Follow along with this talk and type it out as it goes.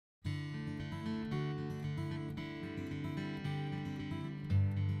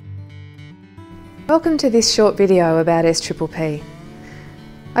Welcome to this short video about SPPP.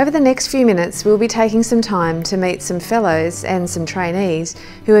 Over the next few minutes we'll be taking some time to meet some fellows and some trainees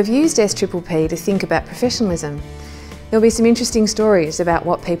who have used SPPP to think about professionalism. There'll be some interesting stories about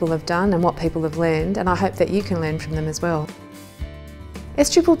what people have done and what people have learned, and I hope that you can learn from them as well.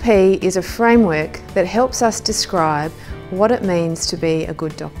 SPPP is a framework that helps us describe what it means to be a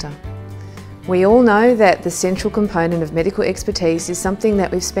good doctor. We all know that the central component of medical expertise is something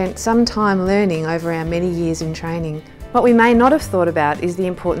that we've spent some time learning over our many years in training. What we may not have thought about is the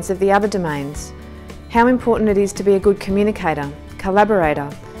importance of the other domains. How important it is to be a good communicator, collaborator,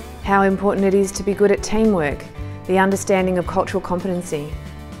 how important it is to be good at teamwork, the understanding of cultural competency.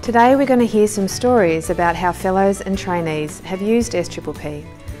 Today we're going to hear some stories about how fellows and trainees have used SPPP,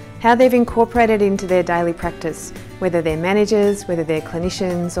 how they've incorporated it into their daily practice, whether they're managers, whether they're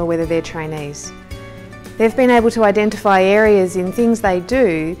clinicians or whether they're trainees. They've been able to identify areas in things they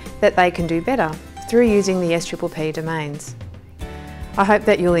do that they can do better through using the SPPP domains. I hope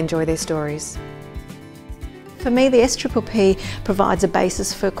that you'll enjoy their stories. For me, the SPPP provides a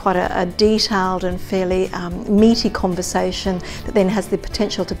basis for quite a detailed and fairly meaty conversation that then has the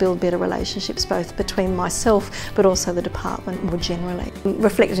potential to build better relationships both between myself but also the department more generally.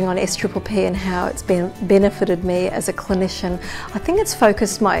 Reflecting on SPPP and how it's benefited me as a clinician, I think it's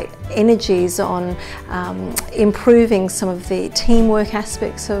focused my energies on improving some of the teamwork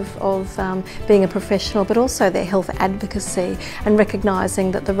aspects of being a professional, but also their health advocacy, and recognising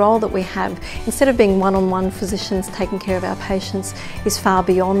that the role that we have, instead of being one-on-one physicians taking care of our patients, is far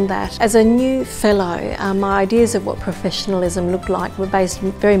beyond that. As a new fellow, my ideas of what professionalism looked like were based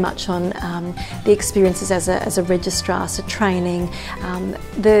very much on the experiences as a registrar, so training.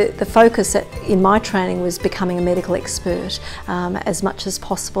 The focus in my training was becoming a medical expert as much as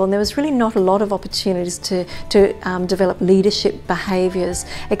possible, and there was really not a lot of opportunities to develop leadership behaviours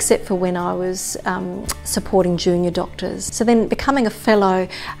except for when I was supporting junior doctors. So then becoming a fellow,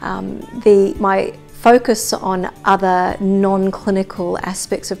 my focus on other non-clinical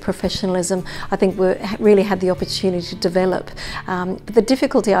aspects of professionalism, I think really had the opportunity to develop. But the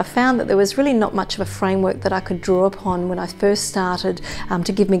difficulty I found that there was really not much of a framework that I could draw upon when I first started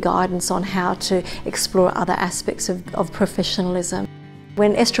to give me guidance on how to explore other aspects of professionalism.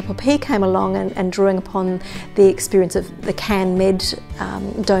 When SPPP came along and drawing upon the experience of the CAN-MED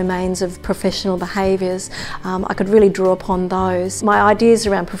domains of professional behaviours, I could really draw upon those. My ideas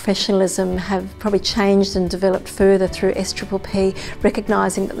around professionalism have probably changed and developed further through SPPP,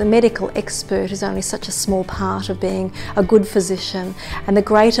 recognising that the medical expert is only such a small part of being a good physician, and the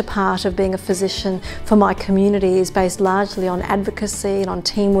greater part of being a physician for my community is based largely on advocacy and on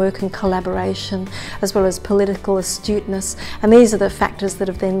teamwork and collaboration, as well as political astuteness, and these are the factors that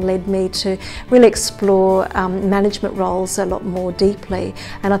have then led me to really explore management roles a lot more deeply.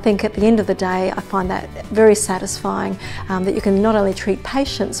 And I think at the end of the day I find that very satisfying, that you can not only treat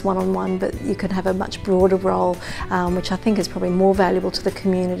patients one-on-one, but you can have a much broader role, which I think is probably more valuable to the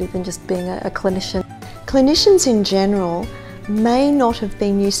community than just being a clinician. Clinicians in general may not have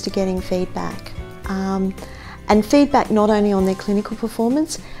been used to getting feedback, and feedback not only on their clinical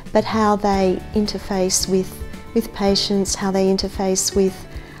performance but how they interface with patients, how they interface with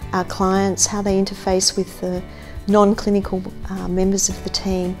our clients, how they interface with the non-clinical members of the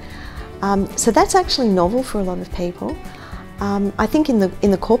team. So that's actually novel for a lot of people. I think in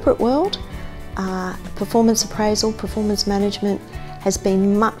the corporate world, performance appraisal, performance management has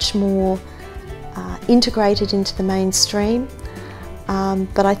been much more integrated into the mainstream.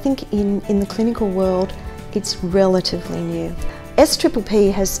 But I think in the clinical world, it's relatively new.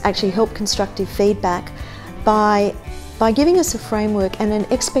 SPPP has actually helped constructive feedback by giving us a framework and an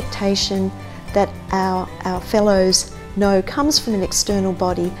expectation that our fellows know comes from an external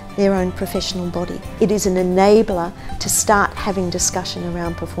body, their own professional body. It is an enabler to start having discussion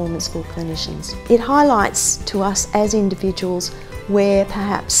around performance for clinicians. It highlights to us as individuals where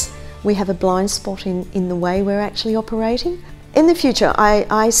perhaps we have a blind spot in the way we're actually operating. In the future,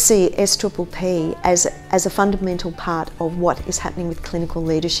 I see SPPP as a fundamental part of what is happening with clinical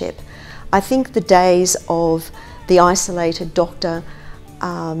leadership. I think the days of the isolated doctor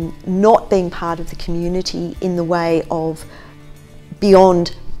not being part of the community in the way of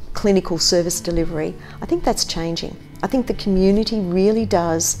beyond clinical service delivery, I think that's changing. I think the community really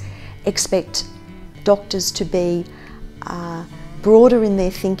does expect doctors to be broader in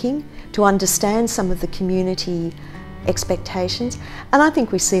their thinking, to understand some of the community expectations, and I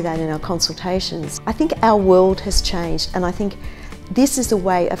think we see that in our consultations. I think our world has changed, and I think this is a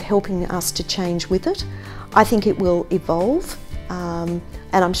way of helping us to change with it. I think it will evolve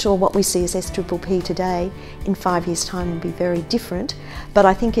And I'm sure what we see as SPPP today in 5 years' time will be very different, but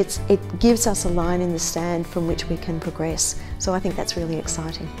I think it gives us a line in the sand from which we can progress. So I think that's really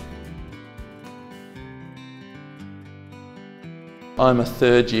exciting. I'm a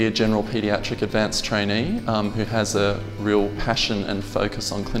third-year general paediatric advanced trainee who has a real passion and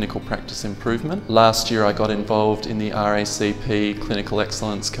focus on clinical practice improvement. Last year I got involved in the RACP Clinical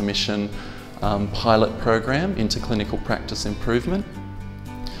Excellence Commission pilot program into clinical practice improvement,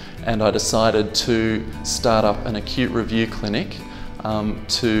 and I decided to start up an acute review clinic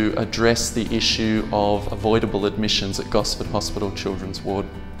to address the issue of avoidable admissions at Gosford Hospital Children's Ward.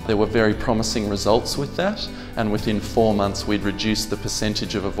 There were very promising results with that, and within 4 months we'd reduced the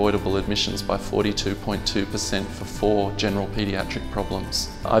percentage of avoidable admissions by 42.2% for 4 general paediatric problems.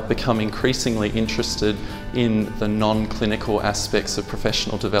 I've become increasingly interested in the non-clinical aspects of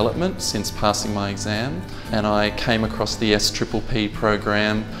professional development since passing my exam, and I came across the SPPP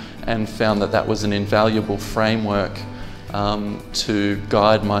program and found that that was an invaluable framework to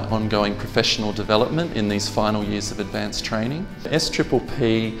guide my ongoing professional development in these final years of advanced training.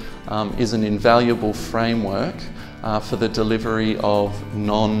 SPPP is an invaluable framework for the delivery of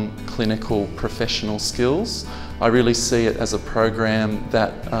non-clinical professional skills. I really see it as a program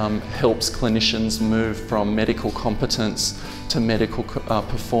that helps clinicians move from medical competence to medical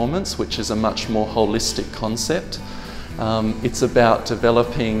performance, which is a much more holistic concept. It's about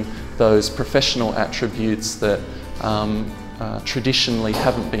developing those professional attributes that traditionally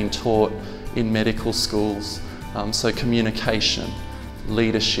haven't been taught in medical schools. So communication,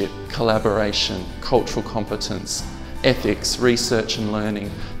 leadership, collaboration, cultural competence, ethics, research and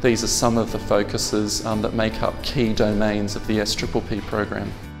learning. These are some of the focuses that make up key domains of the SPPP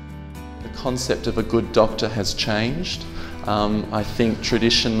program. The concept of a good doctor has changed. I think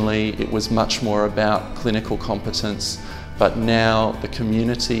traditionally it was much more about clinical competence, but now the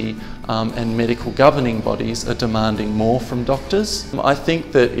community and medical governing bodies are demanding more from doctors. I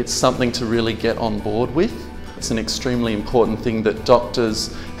think that it's something to really get on board with. It's an extremely important thing that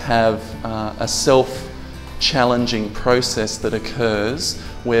doctors have a self-challenging process that occurs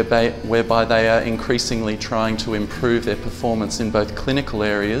whereby they are increasingly trying to improve their performance in both clinical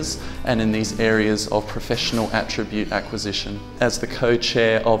areas and in these areas of professional attribute acquisition. As the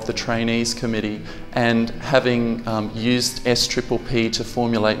co-chair of the Trainees Committee and having used SPPP to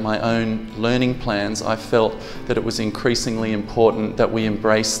formulate my own learning plans, I felt that it was increasingly important that we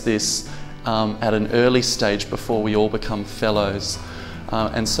embrace this at an early stage before we all become fellows.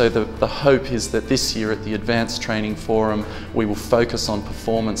 And so the hope is that this year at the Advanced Training Forum we will focus on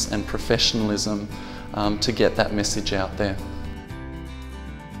performance and professionalism to get that message out there.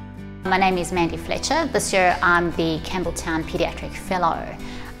 My name is Mandy Fletcher. This year I'm the Campbelltown Paediatric Fellow.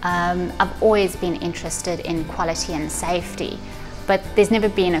 I've always been interested in quality and safety, but there's never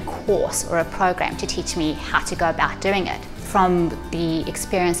been a course or a program to teach me how to go about doing it. From the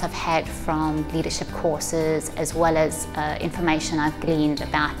experience I've had from leadership courses, as well as information I've gleaned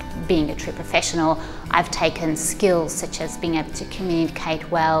about being a true professional, I've taken skills such as being able to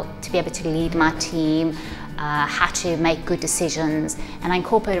communicate well, to be able to lead my team, how to make good decisions, and I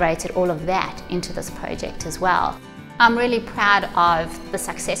incorporated all of that into this project as well. I'm really proud of the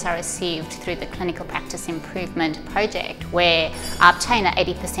success I received through the Clinical Practice Improvement project, where I obtained an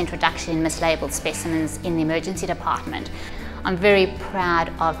 80% reduction in mislabeled specimens in the emergency department. I'm very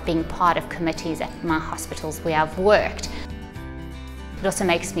proud of being part of committees at my hospitals where I've worked. It also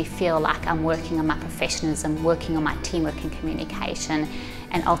makes me feel like I'm working on my professionalism, working on my teamwork and communication,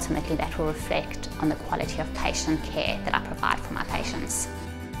 and ultimately that will reflect on the quality of patient care that I provide for my patients.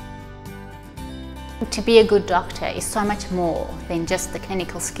 To be a good doctor is so much more than just the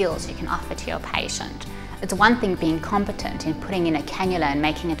clinical skills you can offer to your patient. It's one thing being competent in putting in a cannula and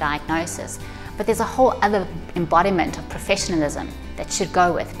making a diagnosis, but there's a whole other embodiment of professionalism that should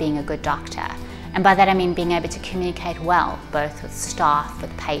go with being a good doctor. And by that I mean being able to communicate well, both with staff,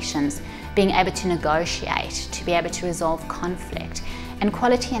 with patients, being able to negotiate, to be able to resolve conflict, and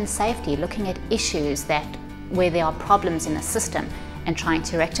quality and safety, looking at issues where there are problems in the system and trying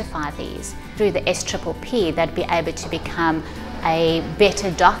to rectify these. Through the SPPP, they'd be able to become a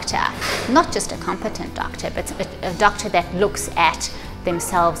better doctor, not just a competent doctor, but a doctor that looks at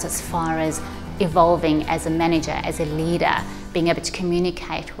themselves as far as evolving as a manager, as a leader, being able to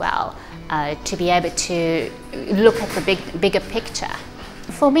communicate well, to be able to look at the bigger picture.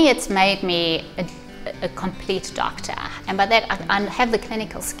 For me, it's made me a complete doctor, and by that I have the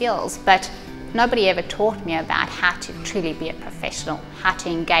clinical skills, but nobody ever taught me about how to truly be a professional, how to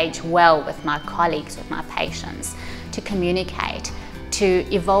engage well with my colleagues, with my patients, to communicate, to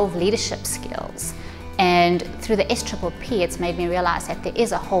evolve leadership skills, And through the SPPP, it's made me realise that there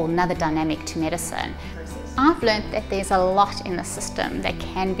is a whole nother dynamic to medicine. I've learned that there's a lot in the system that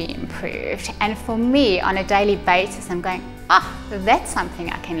can be improved. And for me, on a daily basis, I'm going, that's something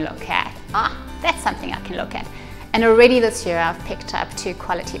I can look at. That's something I can look at. And already this year, I've picked up 2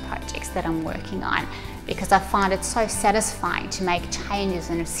 quality projects that I'm working on because I find it so satisfying to make changes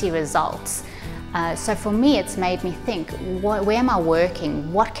and see results. So for me, it's made me think, where am I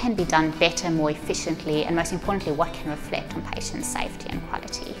working? What can be done better, more efficiently, and most importantly, what can reflect on patient safety and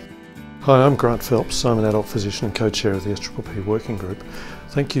quality? Hi, I'm Grant Phelps. I'm an adult physician and co-chair of the SPPP working group.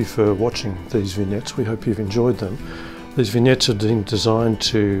 Thank you for watching these vignettes. We hope you've enjoyed them. These vignettes are designed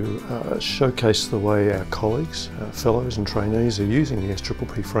to showcase the way our colleagues, our fellows and trainees are using the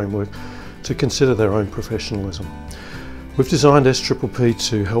SPPP framework to consider their own professionalism. We've designed SPPP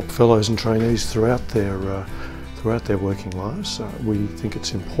to help fellows and trainees throughout their working lives. We think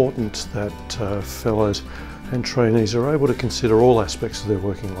it's important that fellows and trainees are able to consider all aspects of their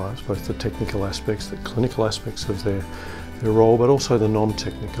working lives, both the technical aspects, the clinical aspects of their role, but also the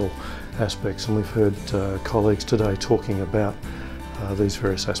non-technical aspects. And we've heard colleagues today talking about these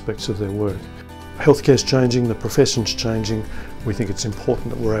various aspects of their work. Healthcare's changing, the profession's changing. We think it's important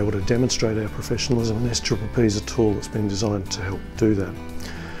that we're able to demonstrate our professionalism, and SPPP is a tool that's been designed to help do that.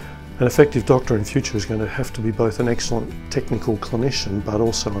 An effective doctor in future is going to have to be both an excellent technical clinician, but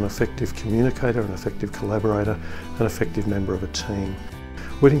also an effective communicator, an effective collaborator, an effective member of a team.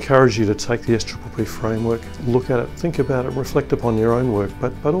 We'd encourage you to take the SPPP framework, look at it, think about it, reflect upon your own work,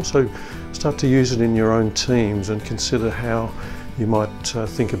 but also start to use it in your own teams and consider how you might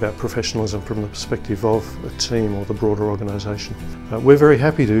think about professionalism from the perspective of a team or the broader organisation. We're very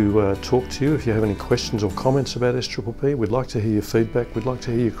happy to talk to you if you have any questions or comments about SPPP. We'd like to hear your feedback, we'd like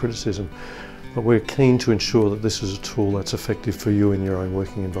to hear your criticism, but we're keen to ensure that this is a tool that's effective for you in your own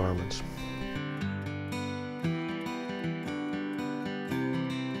working environments.